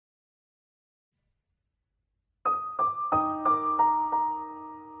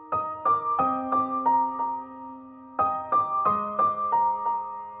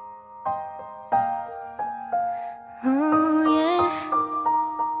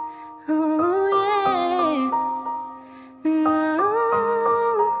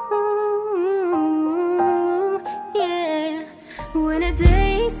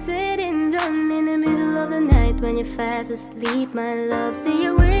asleep, my love. Stay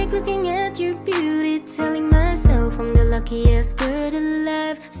awake looking at your beauty, telling myself I'm the luckiest girl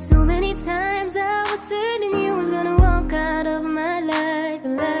alive. So many times I was certain you was gonna walk out of my life.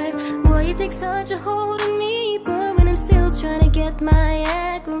 Why you take such a hold on me, but when I'm still trying to get my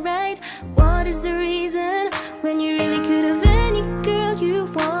act right? What is the reason when you really could have any girl you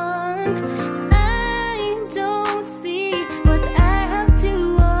want? I don't see what I have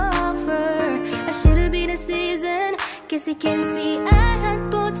to offer. I should have been a season, guess you can see I had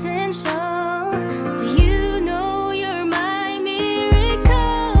potential. Do you know you're my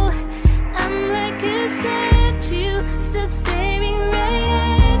miracle? I'm like a statue, stuck staring right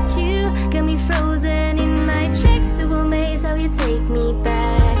at you. Got me frozen in my tracks, so amazed how you take me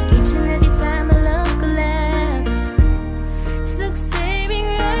back each and every time my love collapse. Stuck staring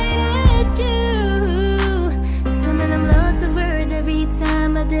right at you. Some of them lots of words every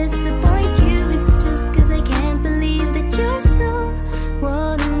time I disappoint you. It's just cause I can't believe that you're so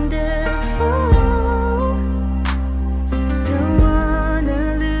wonderful. Don't wanna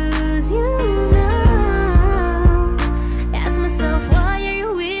lose you now. Ask myself, why are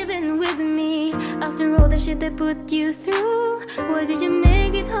you even with me? After all the shit I put you through, why did you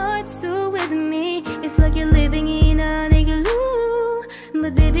make it hard so with me? It's like you're living in an igloo.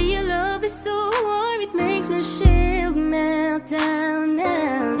 But baby, your love is so warm, it makes my shield melt down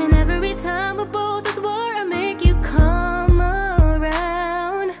now. And every time we're both at war, I make you come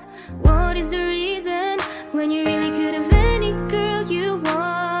around. What is the reason when you really could have any girl you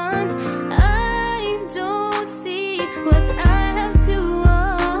want? I don't see what I have to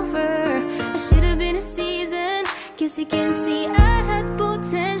offer. I should have been a season, guess you can see I had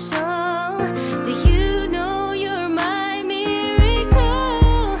potential. Do you know you're my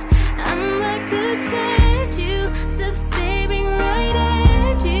miracle? I'm like a statue, stuck staring right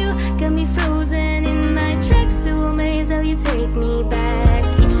at you. Got me frozen in my tracks, so amazed how you take me back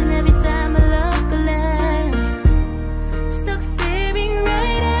each and every time my love collapse. Stuck staring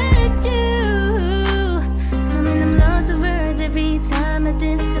right at you. Some of them lots of words every time I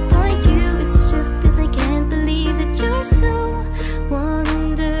disappoint you. It's just cause I can't believe that you're so wonderful.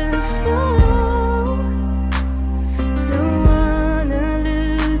 Don't wanna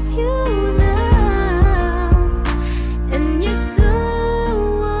lose you now. And you're so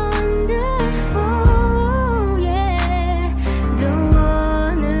wonderful, yeah. Don't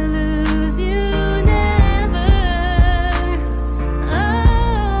wanna lose you never.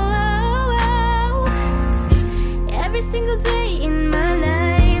 Oh. Every single day in my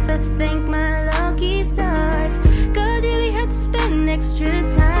life, I thank my lucky stars. God really had to spend extra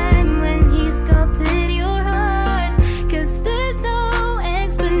time when he sculpted your heart. Cause there's no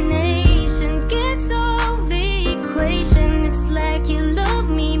explanation, can't solve the equation. It's like you love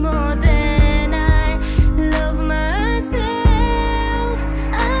me more than I love myself.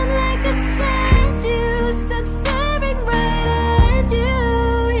 I'm like a statue, stuck staring right at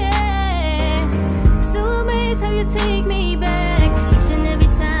you, yeah. So amazed how you take me back each and every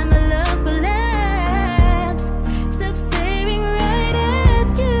time my love collapse. Stuck staring right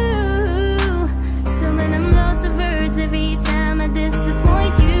at you. Some of them lost of words every time I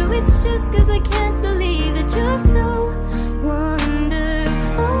disappoint you. It's just cause I can't believe that you're so wonderful.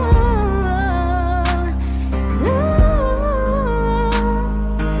 Ooh,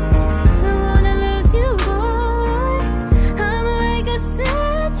 I wanna lose you, boy. I'm like a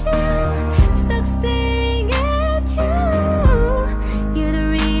statue, stuck staring at you. You're the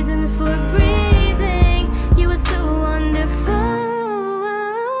reason for breathing. You are so wonderful.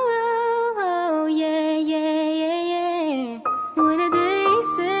 Yeah. When the day is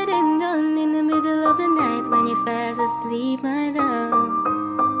said and done, in the middle of the night, when you're fast asleep, my love,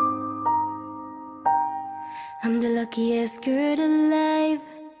 I'm the luckiest girl alive.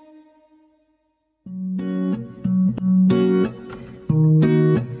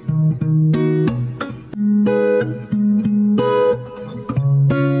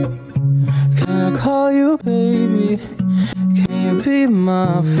 Can I call you baby? Can you be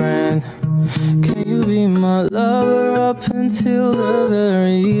my friend? Can you be my lover up until the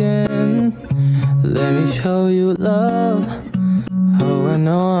very end? Let me show you love. Oh, I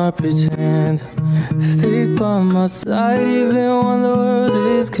know I pretend. Stick by my side even when the world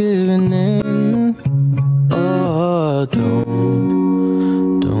is giving in. Oh,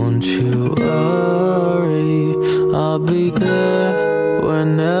 don't you worry, I'll be there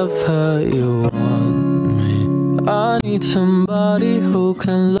whenever you want me. I need somebody who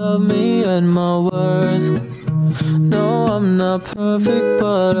can love me at my worth. No, I'm not perfect,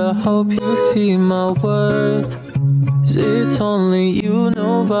 but I hope you see my worth. 'Cause it's only you,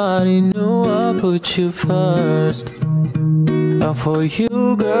 nobody knew I put you first. And for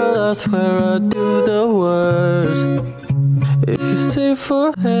you, girl, I swear I'd do the worst. If you stay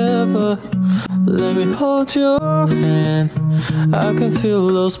forever, let me hold your hand. I can feel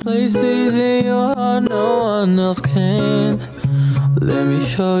those places in your heart no one else can. Let me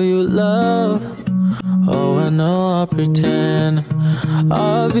show you love. Oh, I know I'll pretend.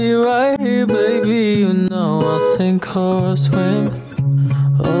 I'll be right here, baby. You know I'll sink or swim.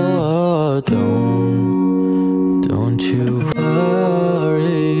 Oh, don't you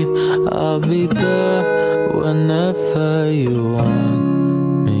worry. I'll be there whenever you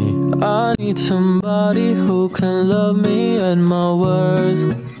want me. I need somebody who can love me at my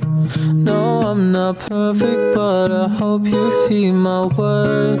worst. No, I'm not perfect, but I hope you see my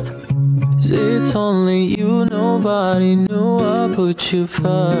worth. It's only you, nobody knew I put you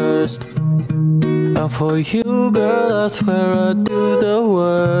first. And for you, girl, I swear I'd do the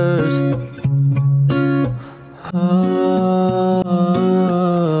worst.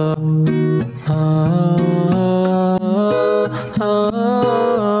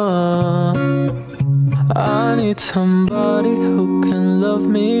 I need somebody who can love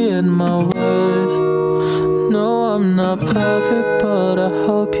me at my worst. No, I'm not perfect, but I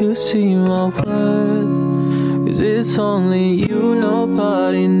hope you see my worth. 'Cause it's only you,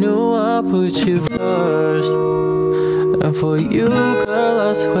 nobody knew I put you first. And for you, girl,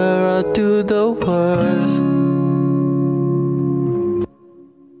 I swear I'd do the worst.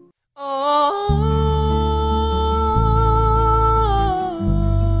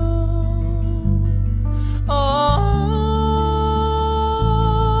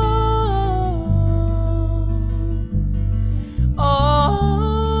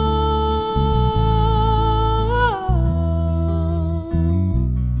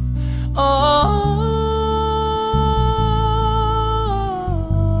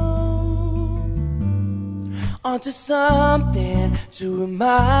 Onto something to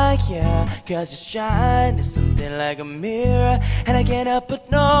admire, 'cause you shine is something like a mirror, and I can't help but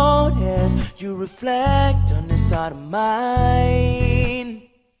notice you reflect on this side of mine.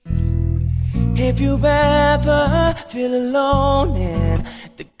 If you ever feel alone and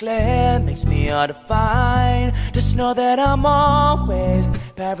the glare makes me hard to find, just know that I'm always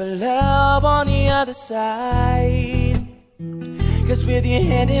parallel on the other side. 'Cause with your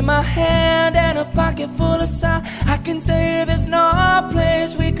hand in my hand and a pocket full of sound, I can tell you there's no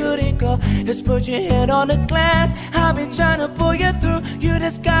place we couldn't go. Just put your head on the glass, I've been trying to pull you through. You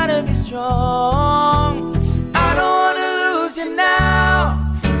just gotta be strong. I don't wanna lose you now.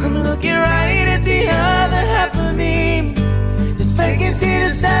 I'm looking right at the other half of me. This vacancy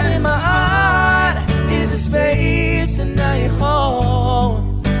inside in my heart is a space and now you're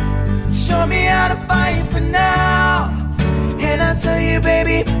home. Show me how to fight for now, and I tell you,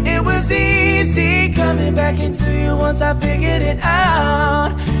 baby, it was easy coming back into you once I figured it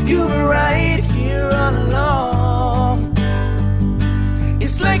out. You were right here all along.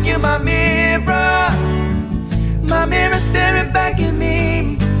 It's like you're my mirror staring back at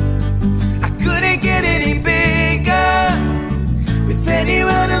me. I couldn't get any bigger with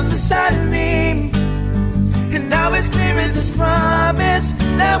anyone else beside of me. And now it's clear as this promise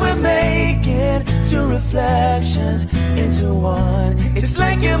that we're making two reflections into one. It's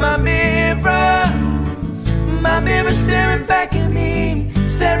like you're my mirror staring back at me,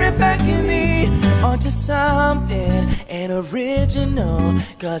 staring back at me. Onto something ain't original,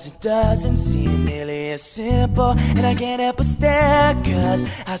 'cause it doesn't seem nearly as simple. And I can't help but stare, 'cause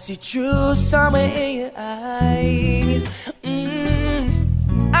I see truth somewhere in your eyes.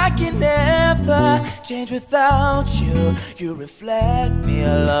 I can never change without you. You reflect me, I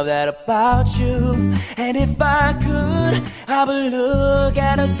love that about you. And if I could, I would look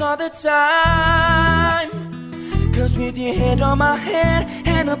at us all the time. 'Cause with your head on my head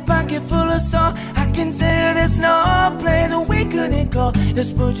and a pocket full of salt, I can tell you there's no place that we couldn't go.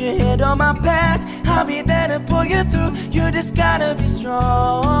 Just put your head on my past, I'll be there to pull you through. You just gotta be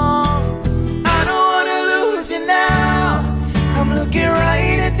strong. I don't wanna lose you now. I'm looking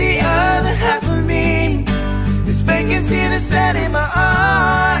right at the other half of me. This vacancy inside in my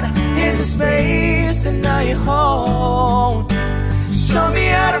heart is a space and now you're home. Show me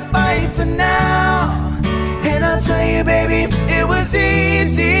how to fight for now, and I'll tell you, baby, it was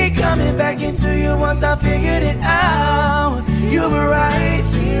easy coming back into you once I figured it out. You were right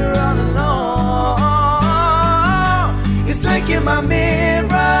here all along. It's like you're my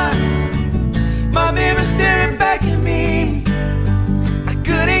mirror staring back at me.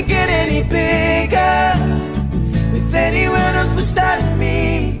 Couldn't get any bigger with anyone else beside of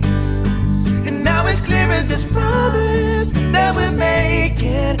me. And now it's clear as this promise that we're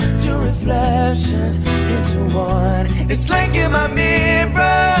making two reflections reflections into one. It's like in my mirror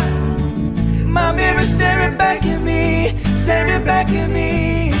staring back at me, staring back at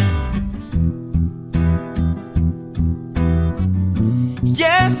me.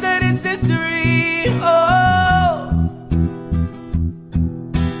 Yes, that is history. Oh,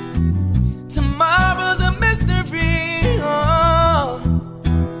 tomorrow's a mystery. Oh,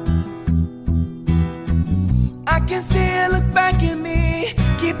 I can see it look back at me.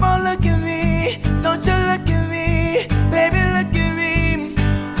 Keep on looking at me. Don't you look at me, baby, look at me.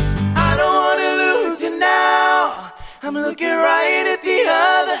 I don't wanna lose you now. I'm looking right at the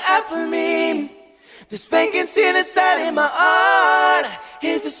other half of me. This vacancy inside in my heart.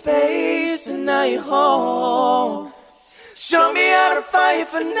 Here's a space and now you're home. Show me how to fight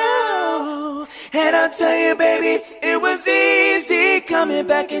for now. And I'll tell you, baby, it was easy coming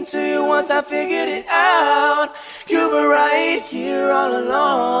back into you once I figured it out. You were right here all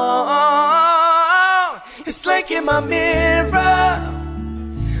along. It's like in my mirror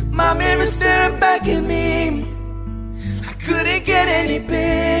staring back at me. I couldn't get any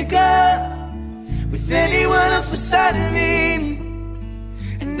bigger with anyone else beside of me.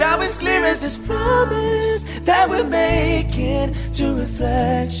 And I was clear as this promise that we're making two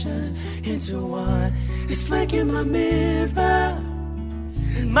reflections into one. It's like in my mirror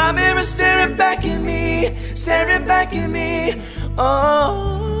staring back at me, staring back at me. Oh,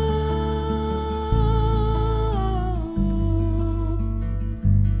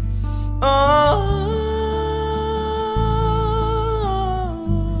 oh,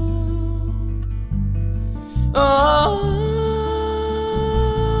 oh.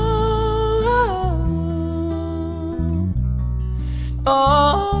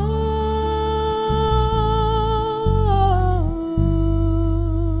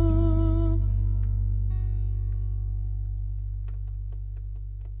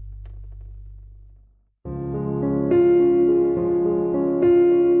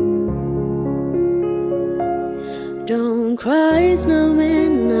 Don't cry,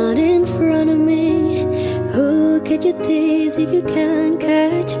 snowman, not in front of me. Who'll catch your tears if you can't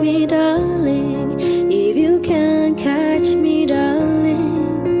catch me, darling? If you can't catch me, darling.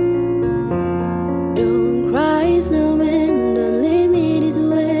 Don't cry, snowman, don't leave me this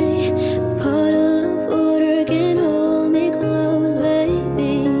way. Bottle of water can't hold me close,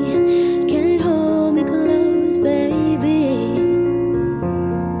 baby. Can't hold me close, baby.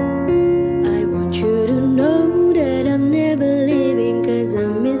 I want you to know that I'm never leaving, 'cause I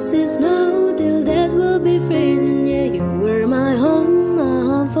miss the snow till death will be freezing. Yeah, you were my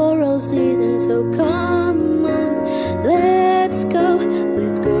home for all seasons. So come on, let's go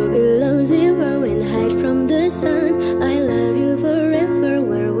below zero and hide from the sun. I love you forever,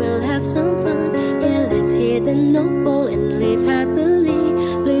 where we'll have some fun. Yeah, let's hit the North Pole and live happily.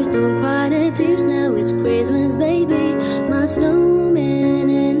 Please don't cry the tears now, it's Christmas, baby. My snowman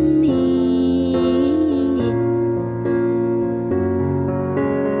and me.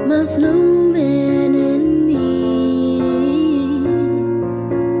 My snowman and me,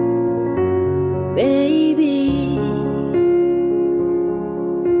 baby.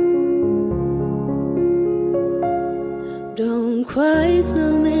 Don't cry,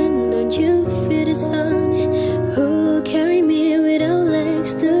 snowman, don't you feel the sun? Who'll carry me without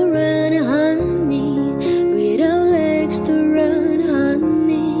legs to run, honey? Without legs to run,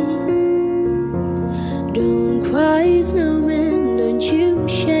 honey. Don't cry, snowman, don't you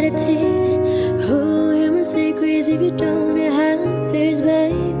shed a tear. Who'll hear my secrets if you don't have fears,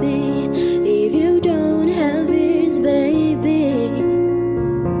 baby? If you don't have fears, baby.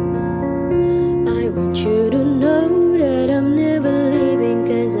 I want you to know that I'm never leaving,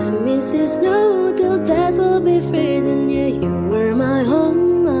 'cause I miss the snow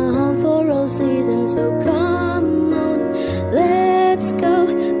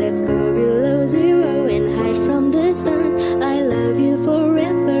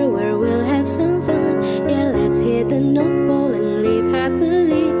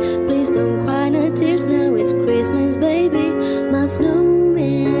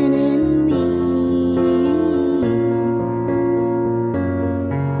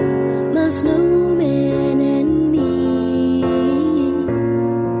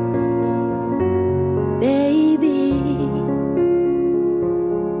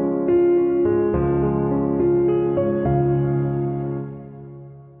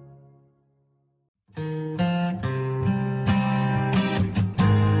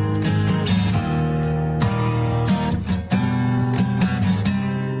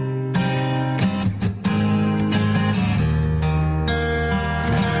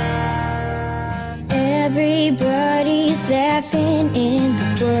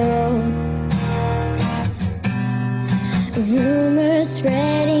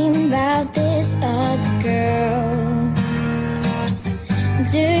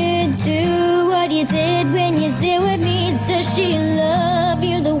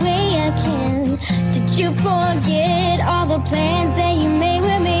plans that you made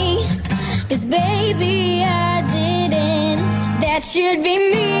with me. 'Cause baby, I didn't. That should be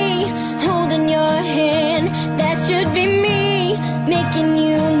me holding your hand. That should be me making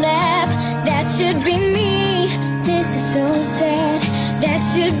you laugh. That should be me. This is so sad. That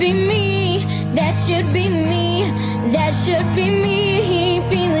should be me. That should be me. That should be me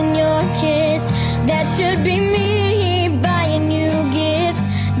feeling your kiss. That should be me buying you gifts.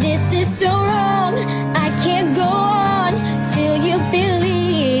 This is so wrong. I can't go on till you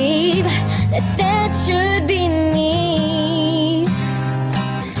believe that that should be me.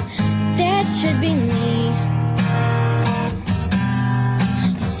 That should be me.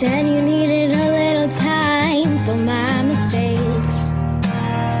 You said you needed a little time for my mistakes.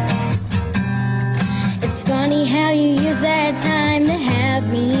 It's funny how you use that time to have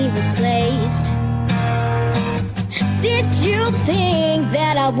me replaced. Did you think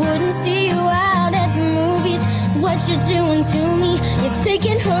that I wouldn't see you out at the movies? What you're doing to me, you're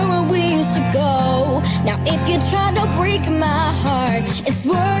taking her where we used to go. Now if you try to break my heart, it's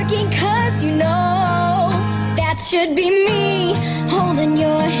working 'cause you know. That should be me holding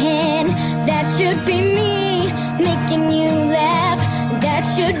your hand. That should be me making you laugh. That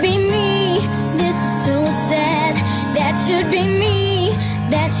should be me. This is so sad. That should be me.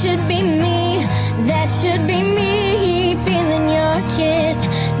 That should be me. That should be me feeling your kiss.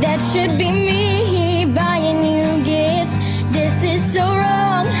 That should be me buying you gifts. This is so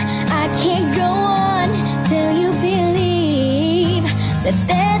wrong. I can't go on till you believe that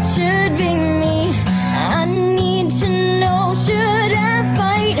that should be me. I need to know, should I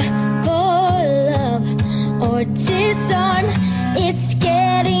fight for love or disarm? It's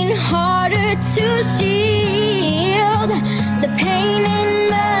getting harder to shield the pain in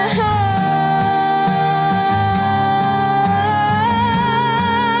my heart.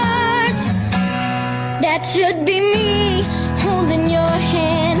 That should be me holding your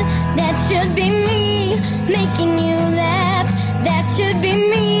hand. That should be me making you laugh. That should be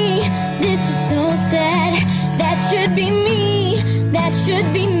me. This is so sad. That should be me. That should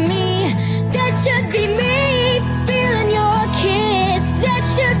be me. That should be me feeling your kiss. That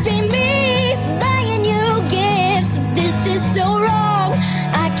should be me buying you gifts. This is so wrong.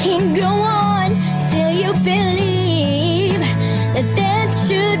 I can't go on till you believe that that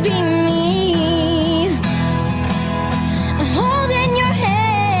should be me. Holding your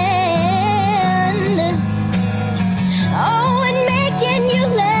hand, oh, and making you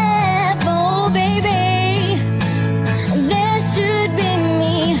laugh, oh baby, that should be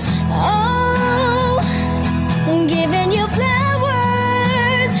me. Oh, giving you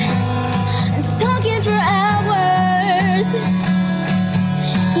flowers, talking for hours,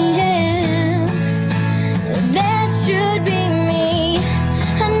 yeah, that should be me.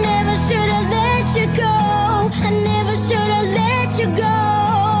 I never should have let you go. I never should have let you go.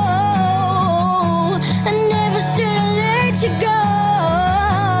 I never should have let you go.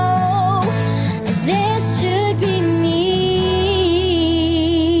 That should be me.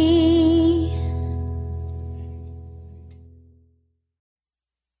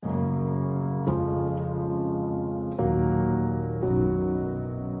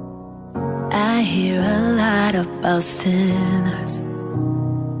 I hear a lot about sinners.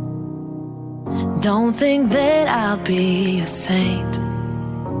 Don't think that I'll be a saint.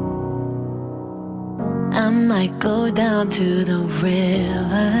 I might go down to the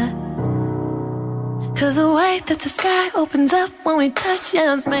river, 'cause the way that the sky opens up when we touch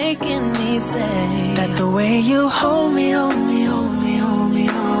down's making me say that the way you hold me, hold me, hold me, hold me,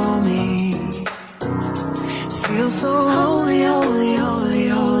 hold me, feels so holy, holy, holy,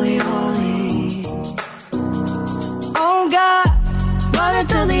 holy, holy. Oh God, running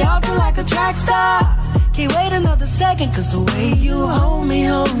to the altar like a track star. Can't wait another second, 'cause the way you hold me,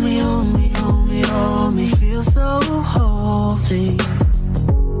 hold me, hold me, hold me, hold me, feels so holy.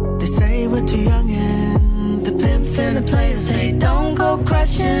 They say we're too young and the pimps and the players say don't go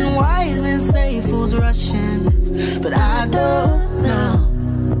crushing. Wise men say fools rushing, but I don't know.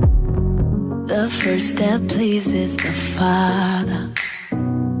 The first step pleases the Father,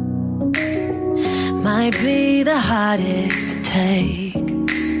 might be the hardest to take.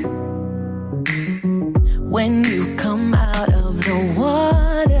 When you come out of the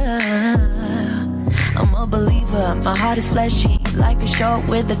water, I'm a believer, my heart is fleshy. Life is short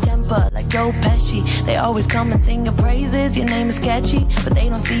with a temper like Joe Pesci. They always come and sing your praises, your name is sketchy, but they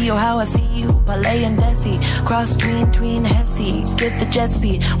don't see you how I see you. Palais and Desi, cross tween Hesse. Get the jet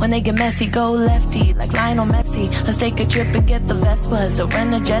speed, when they get messy, go lefty like Lionel Messi. Let's take a trip and get the Vespas, or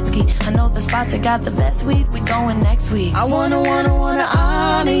rent a jet ski. I know the spots that got the best weed, we going next week. I wanna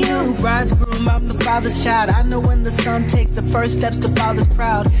honor you, bridegroom, I'm the father's child. I know when the son takes the first steps, the father's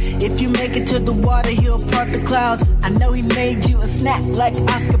proud. If you make it to the water, he'll part the clouds. I know he made you a snack like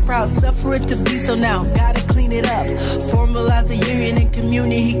Oscar Proud. Suffer it to be so now, gotta clean it up. Formalize the union and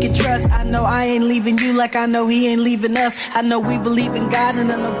communion he can trust. I know I ain't leaving you like I know he ain't leaving us. I know we believe in God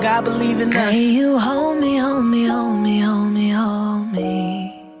and I know God believe in us. May you hold me, hold me, hold me, hold me, hold me.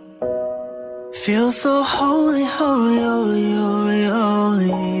 Feel so holy, holy, holy, holy,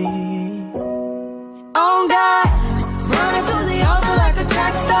 holy. Oh God, running through the altar like a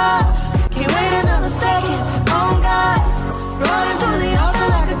track star. Can't wait another second. Oh God, running through the altar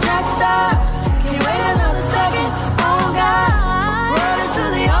like a track star. Can't wait another second. Oh God, running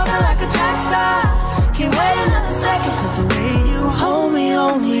through the altar like a track star. Can't wait another second. 'Cause the way you hold me,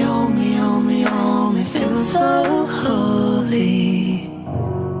 hold me, hold me, hold me, hold me, feels so holy.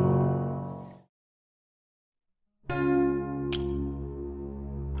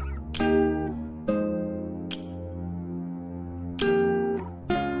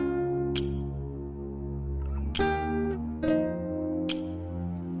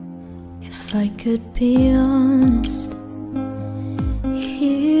 If I could be honest,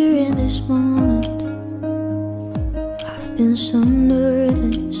 here in this moment, I've been so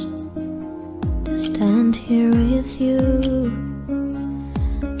nervous to stand here with you.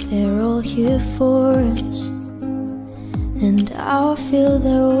 They're all here for us, and I'll feel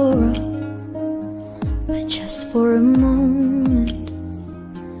their aura. But just for a moment,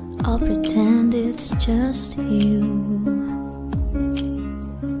 I'll pretend it's just you.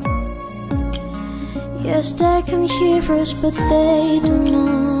 Yes, they can hear us, but they don't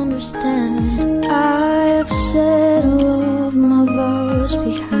understand. I've said all of my vows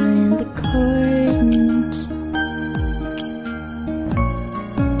behind the curtains.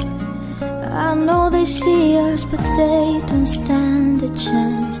 I know they see us, but they don't stand a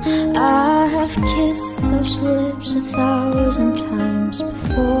chance. I have kissed those lips 1,000 times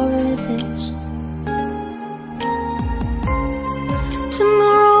before this.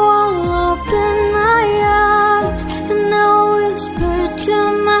 Tomorrow I'll open my eyes and I'll whisper to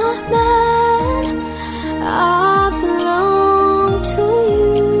my man, I belong to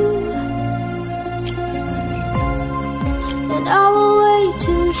you. And I will wait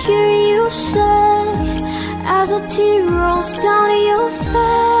to hear you say, as a tear rolls down your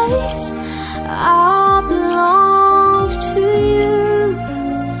face, I belong to you.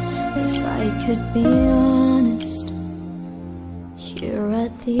 If I could be honest, here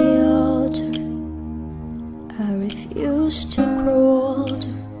at the altar, I refuse to grow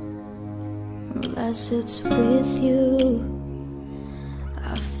older unless it's with you.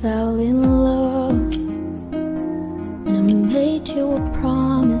 I fell in love and I made you a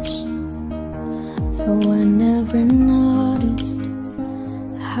promise, though I never noticed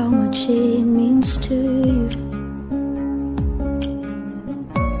how much it means to you.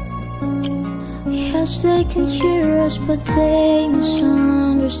 Yes, they can hear us, but they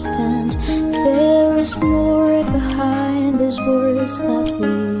misunderstand. There is more behind these words that we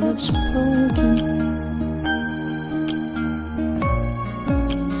have spoken.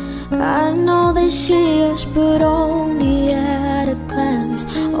 I know they see us, but only at a glance.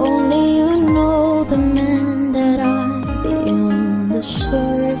 Only you know the man that I'm beyond the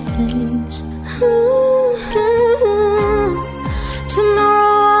surface.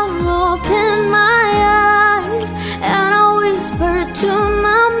 Tomorrow I'll open my eyes and I'll whisper to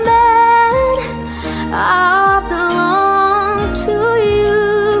my man, I belong to you.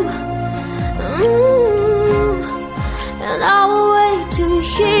 And I will wait to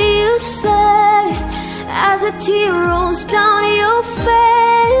hear you say, as a tear rolls down your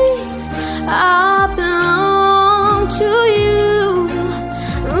face, I belong to you.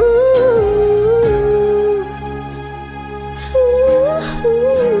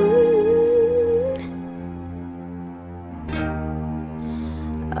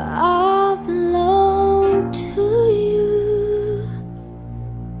 I belong to you.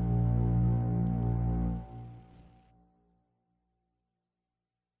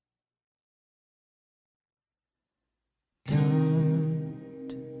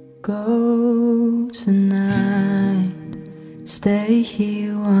 Don't go tonight, stay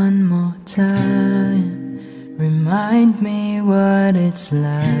here one more time. Remind me what it's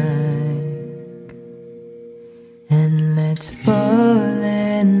like, and let let's fall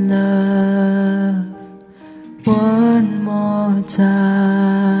in love one more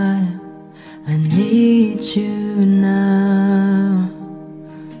time. I need you now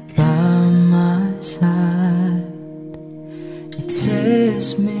by my side. It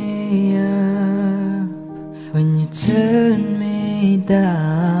tears me up when you turn me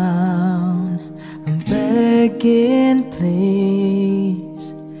down. I'm begging,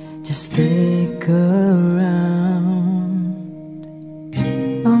 please, just stick around.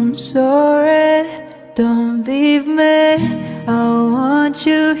 I'm sorry, don't leave me. I want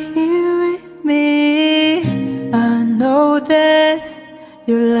you here with me. I know that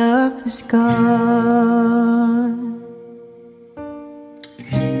your love is gone.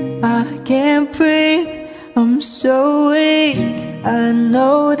 I can't breathe, I'm so weak. I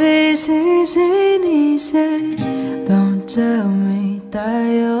know this isn't easy. Don't tell me that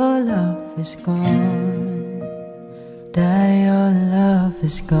your love is gone, that your love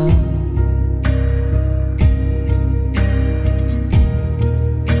is gone.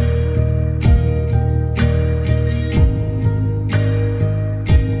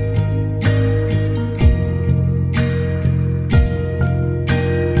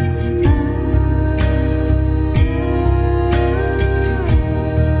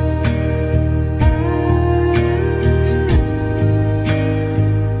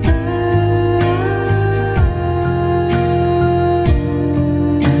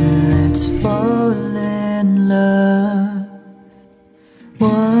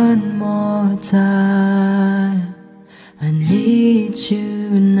 One more time, I need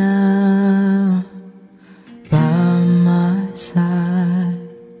you now by my side.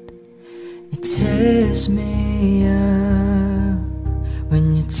 It tears me up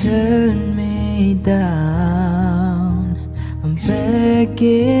when you turn me down. I'm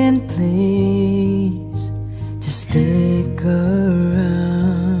begging, please, just stick around.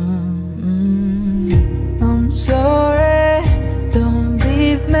 I'm sorry, don't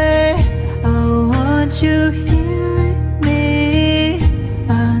leave me. I want you here with me.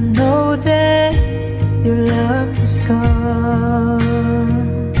 I know that your love is gone.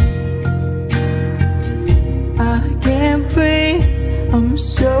 I can't breathe, I'm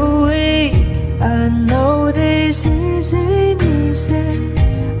so weak. I know this isn't easy.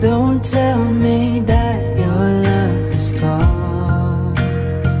 Don't tell me that your love is gone,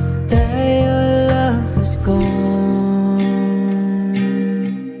 that your love is gone,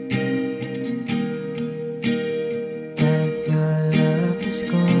 that your love is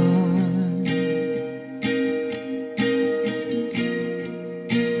gone.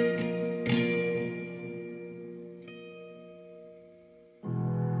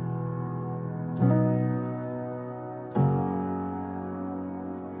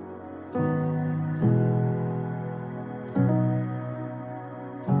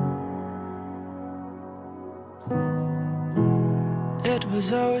 It was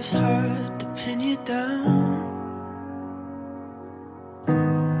always hard to pin you down,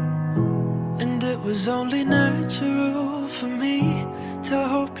 and it was only natural for me to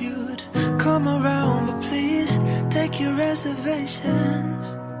hope you'd come around. But please take your reservations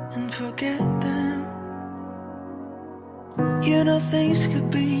and forget them. You know things could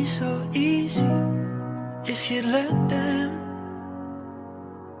be so easy if you let them.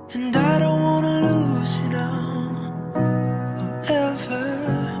 And I don't wanna lose you now, ever.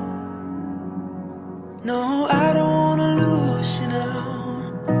 No, I don't wanna lose you now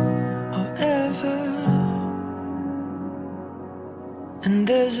or ever. And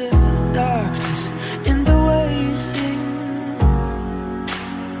there's a darkness in the way you sing,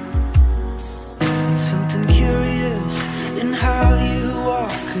 and something curious in how you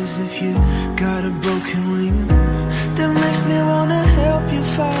walk, as if you got a broken wing, that makes me wanna help you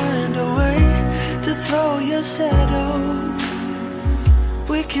find a way to throw your shadow.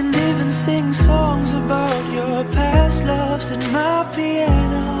 We can even sing songs about your past loves at my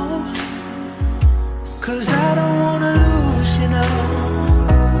piano, 'cause I don't wanna lose you now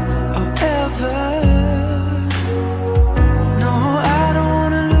or ever. No, I don't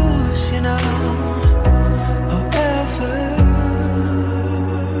wanna lose you now or ever.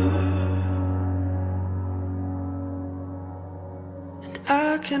 And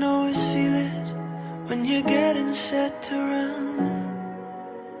I can always feel it when you're getting set around,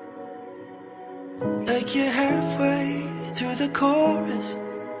 like you're halfway through the chorus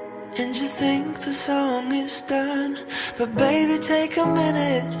and you think the song is done. But baby, take a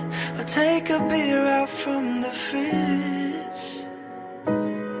minute or take a beer out from the fridge.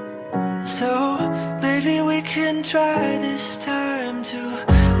 So maybe we can try this time to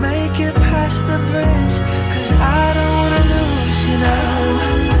make it past the bridge, 'cause I don't wanna lose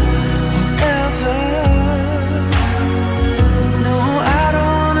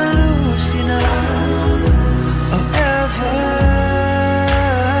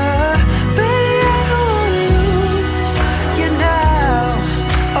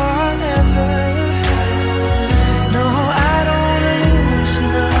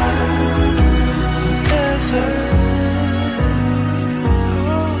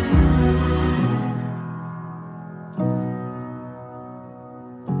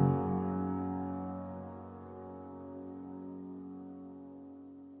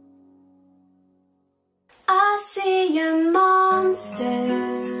I see your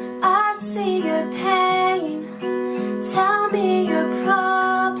monsters, I see your pain. Tell me your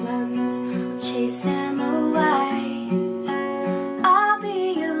problems, I'll chase them away. I'll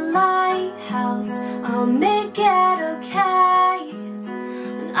be your lighthouse, I'll make it okay.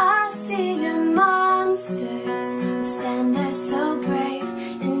 When I see your monsters, I stand there so brave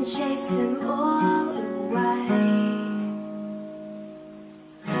and chase them all away.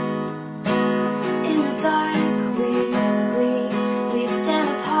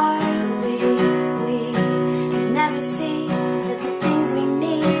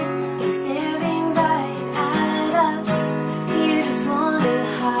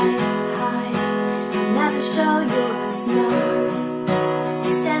 Show your snow.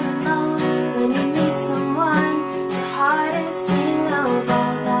 Stand alone when you need someone. The hardest thing of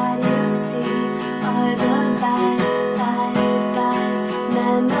all that you see are the bad, bad, bad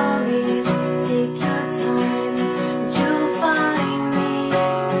memories. Take your time and you'll find me.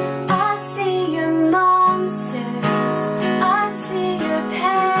 I see your monsters, I see your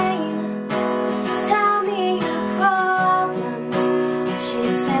pain. Tell me your problems,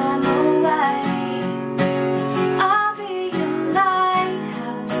 chase them away.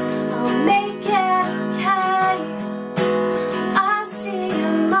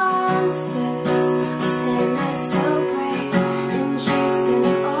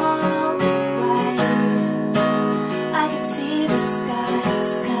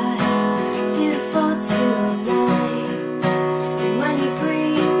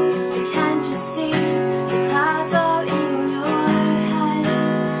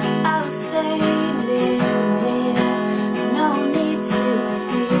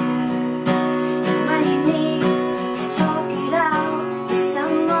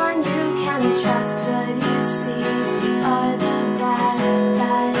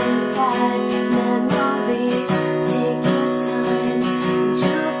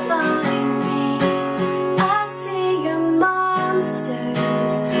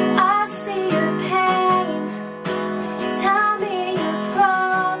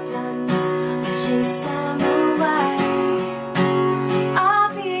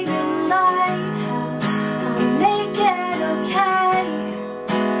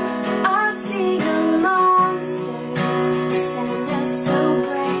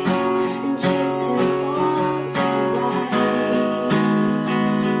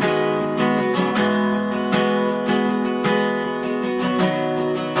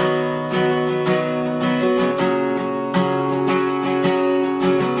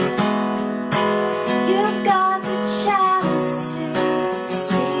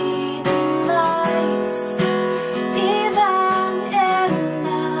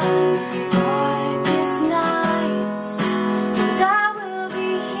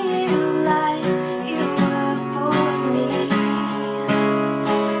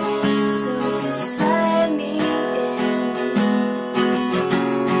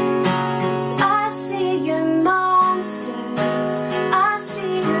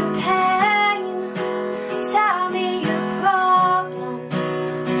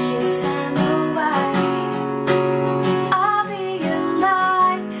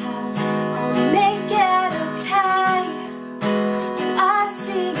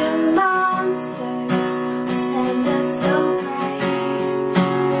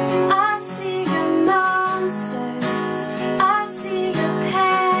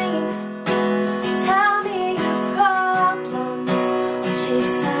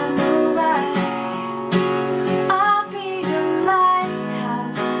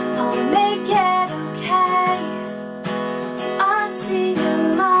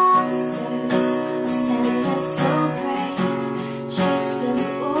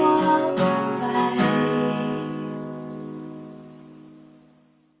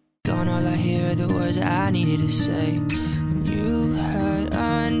 Say, and you hide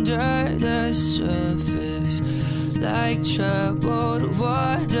under the surface like troubled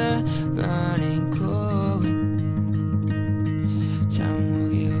water running cold. Time will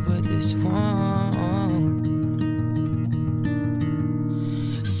heal, but this won't.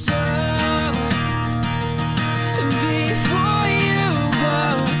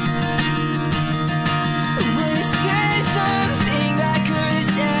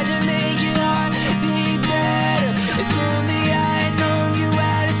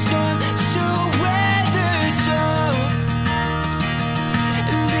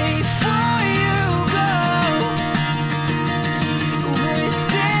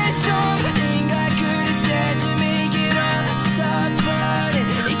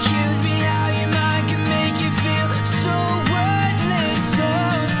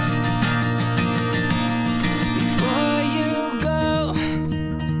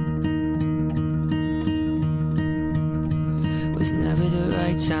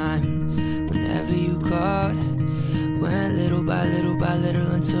 time. Whenever you called, went little by little by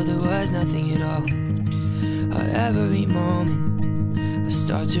little until there was nothing at all. Every moment I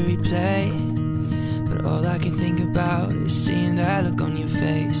start to replay, but all I can think about is seeing that look on your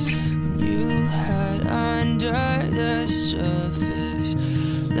face when you had under the surface,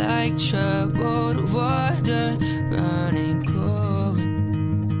 like troubled water running cold.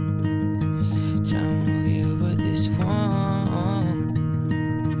 Time will heal, but this won't.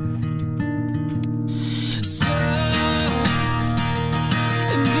 So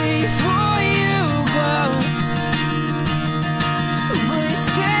before you go, was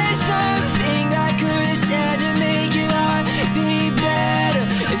there something I could have said to make your heart beat better?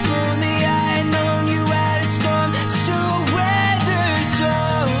 If only I had known you had a storm to weather. So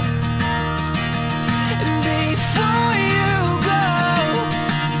before you go,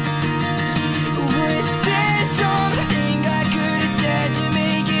 was there something I could have said to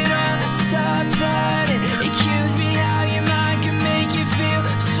make it all stop flooding? It kills me how your mind can make you feel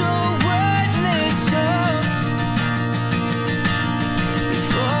so worthless. So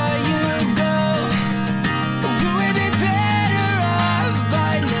before you go, would we be better off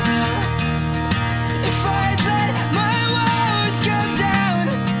by now if I'd let my walls come down?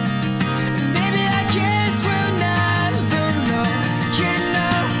 Maybe I guess we'll never know. You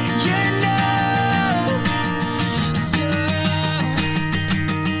know, you know. So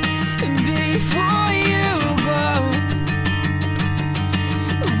before you go,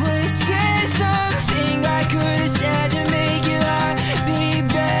 was there something I could have said to make your heart beat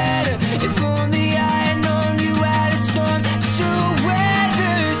better? If only I had known you had a storm to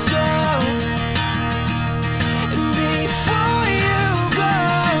weather. So before you go,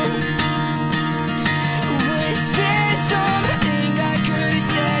 was there something I could have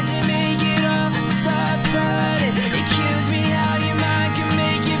said to make it all stop flooding? It kills me how your mind can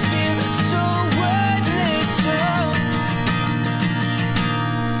make you feel so worthless. So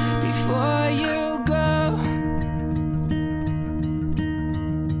before you go,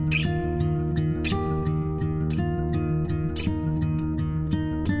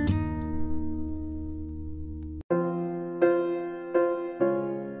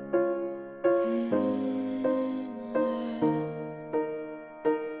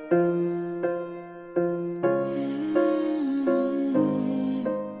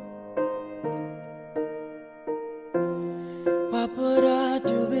 what would I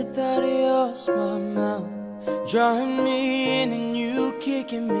do without your smart mouth? Drawing me in and you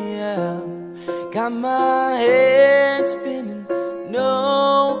kicking me out. Got my head spinning,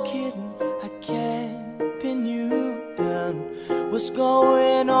 no kidding, I can't pin you down. What's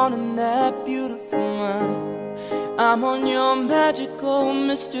going on in that beautiful mind? I'm on your magical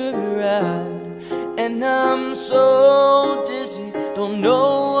mystery ride, and I'm so dizzy, don't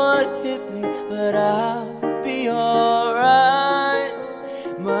know what hit me, but I'll be alright.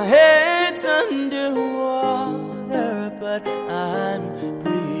 My head's underwater, but I'm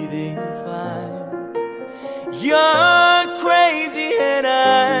breathing fine. You're crazy and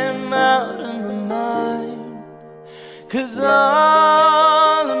I'm out of my mind, 'cause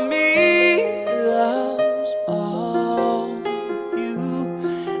all of me loves all you.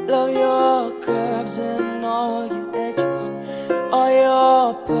 Love your curves and all your edges, all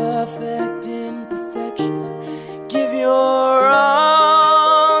your perfect imperfections. Give your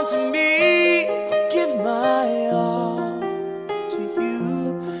all to me, give my all to you.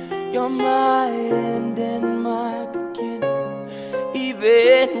 You're my end and my beginning.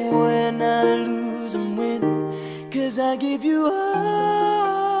 Even when I lose, I'm winning, 'cause I give you all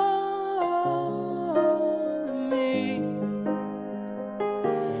of me,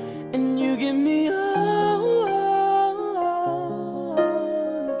 and you give me all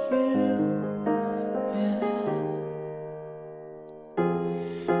of you. Yeah.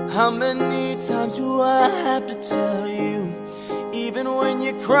 How many times do I have to tell you? Even when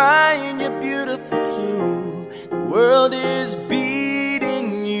you're crying, you're beautiful too. The world is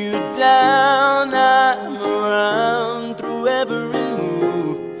beating you down. I'm around through every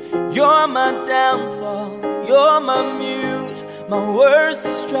move. You're my downfall, you're my muse, my worst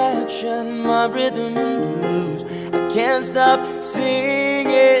distraction, my rhythm and blues. I can't stop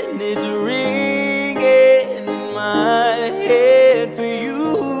singing, it's ringing in my head for you.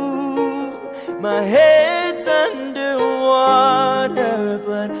 My head's underwater,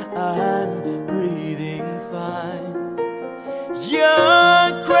 but I'm breathing fine. You're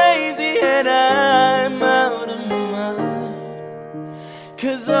crazy and I'm out of my mind,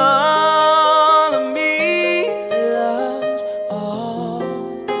 'cause all of me loves all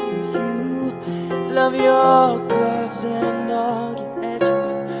of you. Love your curves and all your edges,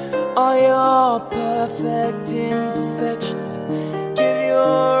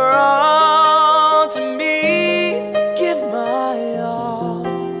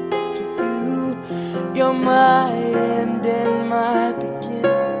 my end and my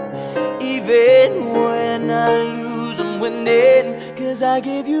beginning. Even when I lose, I'm winning. 'Cause I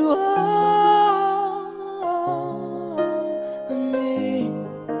give you all of me,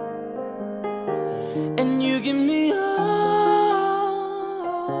 and you give me all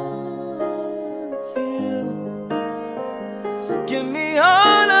of you. Give me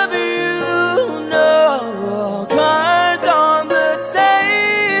all of you, no cards on the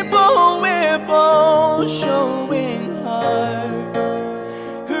table. We're both showing hearts,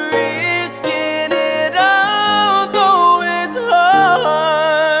 risking it all, though it's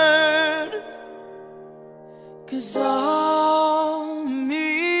hard. 'Cause all me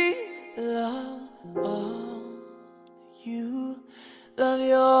loves all you. Love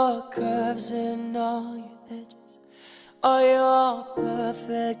your curves and all your edges, all your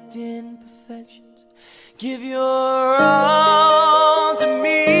perfect imperfections. Give your all to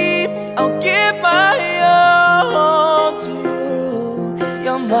me, I'll give my all to you.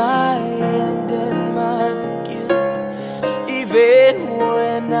 You're my end and my beginning. Even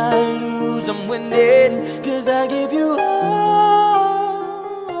when I lose, I'm winning. 'Cause I give you all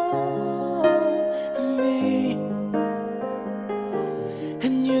of me,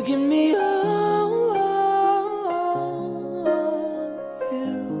 and you give me all of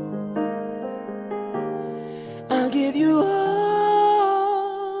you. I'll give you all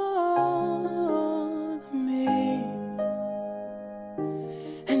of me,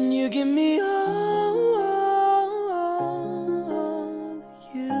 and you give me all of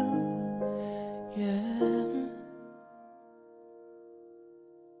you. Yeah.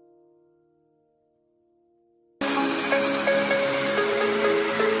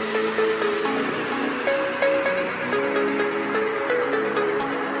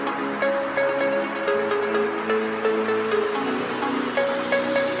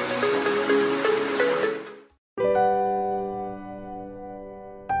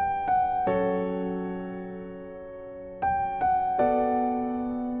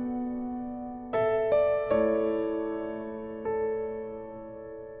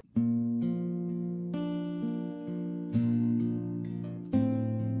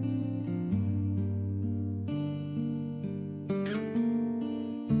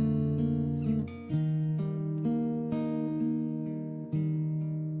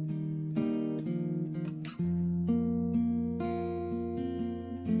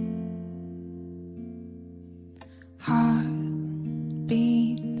 Heart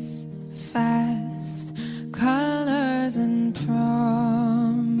beats fast, colors and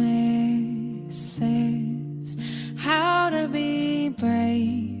promises. How to be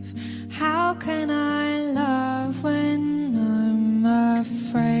brave? How can I love when I'm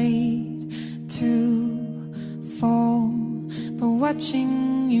afraid to fall? But watching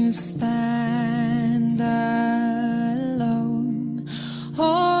you stand alone,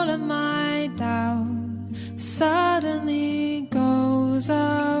 all of my doubt suddenly goes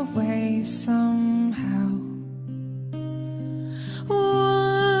away somehow.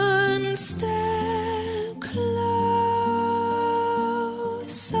 One step closer.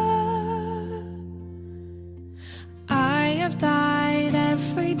 I have died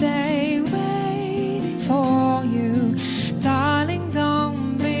every day waiting for you. Darling,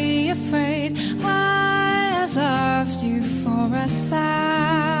 don't be afraid. I have loved you for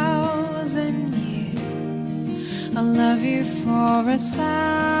 1,000 years. I'll love you for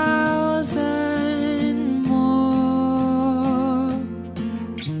 1,000 more.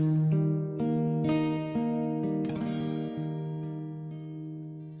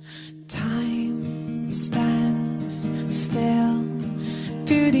 Time stands still,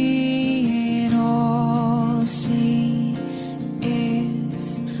 beauty in all she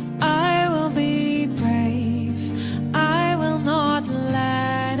is. I will be brave, I will not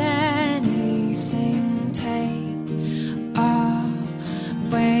let anything take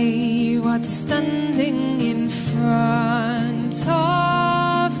away what's standing in front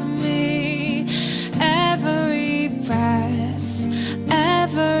of me. Every breath,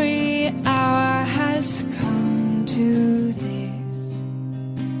 every hour has come to this.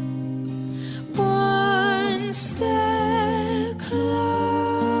 One step closer.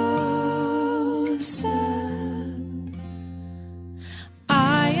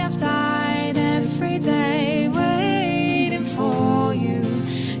 I have died every day waiting for you.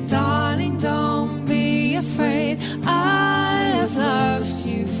 Darling, don't be afraid. I have loved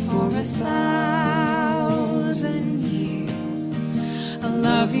you for 1,000 years. I'll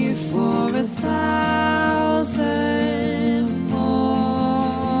love you for 1,000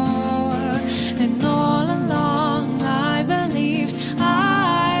 more. And all along I believed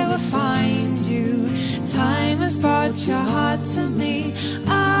I would find you. brought your heart to me.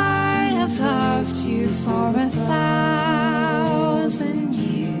 I have loved you for 1,000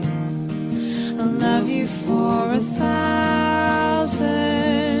 years. I'll love you for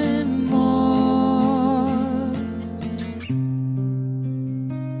 1,000 more.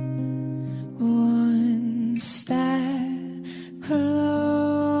 One step closer.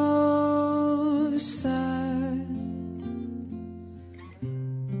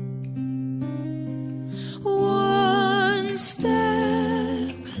 One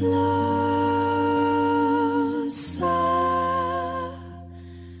step closer.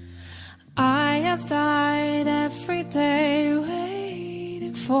 I have died every day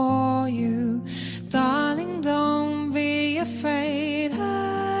waiting for you. Darling, don't be afraid.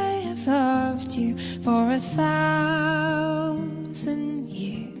 I have loved you for 1,000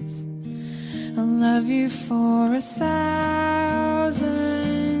 years. I'll love you for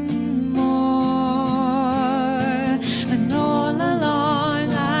 1,000 more. And all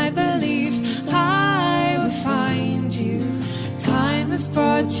along I believed I would find you. Time has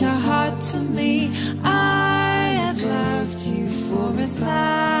brought your heart to me. I have loved you for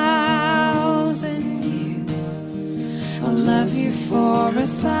 1,000 years. I'll love you for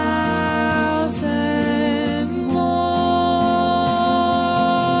 1,000 more.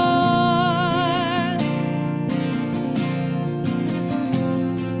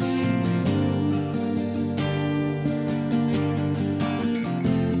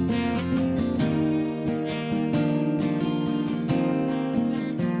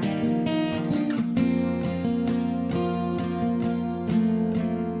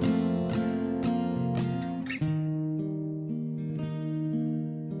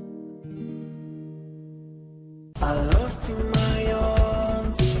 I love